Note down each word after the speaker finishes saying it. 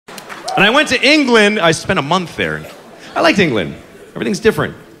And I went to England. I spent a month there. I liked England. Everything's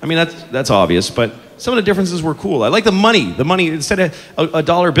different. I mean, that's obvious, but some of the differences were cool. I like the money. The money, instead of a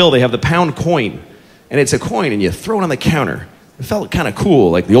dollar bill, they have the pound coin. And it's a coin, and you throw it on the counter. It felt kind of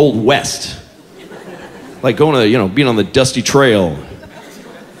cool, like the old West. Like going to, being on the dusty trail.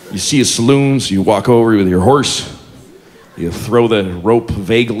 You see a saloon, so you walk over with your horse. You throw the rope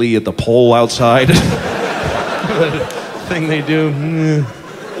vaguely at the pole outside. The thing they do.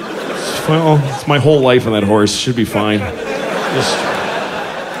 Well, it's my whole life on that horse. Should be fine. Just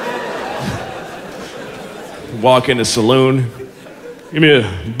walk in a saloon. Give me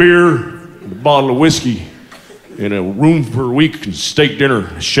a beer, and a bottle of whiskey, and a room for a week, and steak dinner,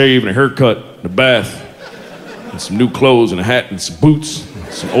 a shave, and a haircut, and a bath, and some new clothes, and a hat, and some boots,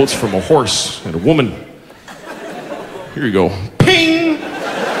 and some oats from a horse, and a woman. Here you go. Ping!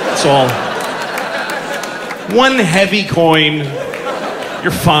 That's all. One heavy coin.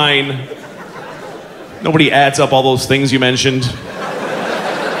 You're fine. Nobody adds up all those things you mentioned.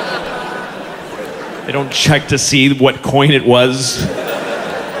 They don't check to see what coin it was.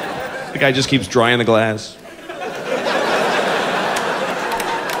 The guy just keeps drying the glass.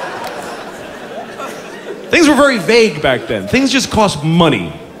 Things were very vague back then. Things just cost money.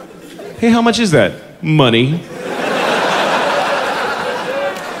 Hey, how much is that? Money.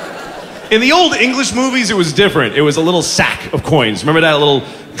 In the old English movies, it was different. It was a little sack of coins. Remember that little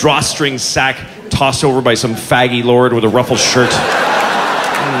drawstring sack tossed over by some faggy lord with a ruffled shirt?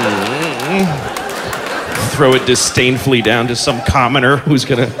 Throw it disdainfully down to some commoner who's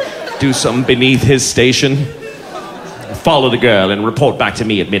gonna do something beneath his station. Follow the girl and report back to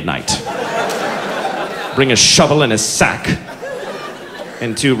me at midnight. Bring a shovel and a sack.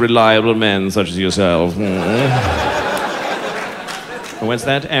 And two reliable men such as yourself. What's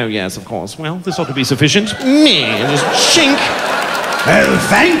that? Oh, yes, of course. Well, this ought to be sufficient. Man, just chink. Well,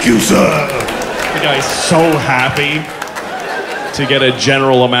 thank you, sir. The guy's so happy to get a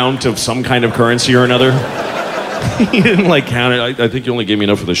general amount of some kind of currency or another. He didn't count it. I think you only gave me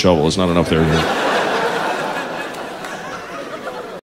enough for the shovel. It's not enough there.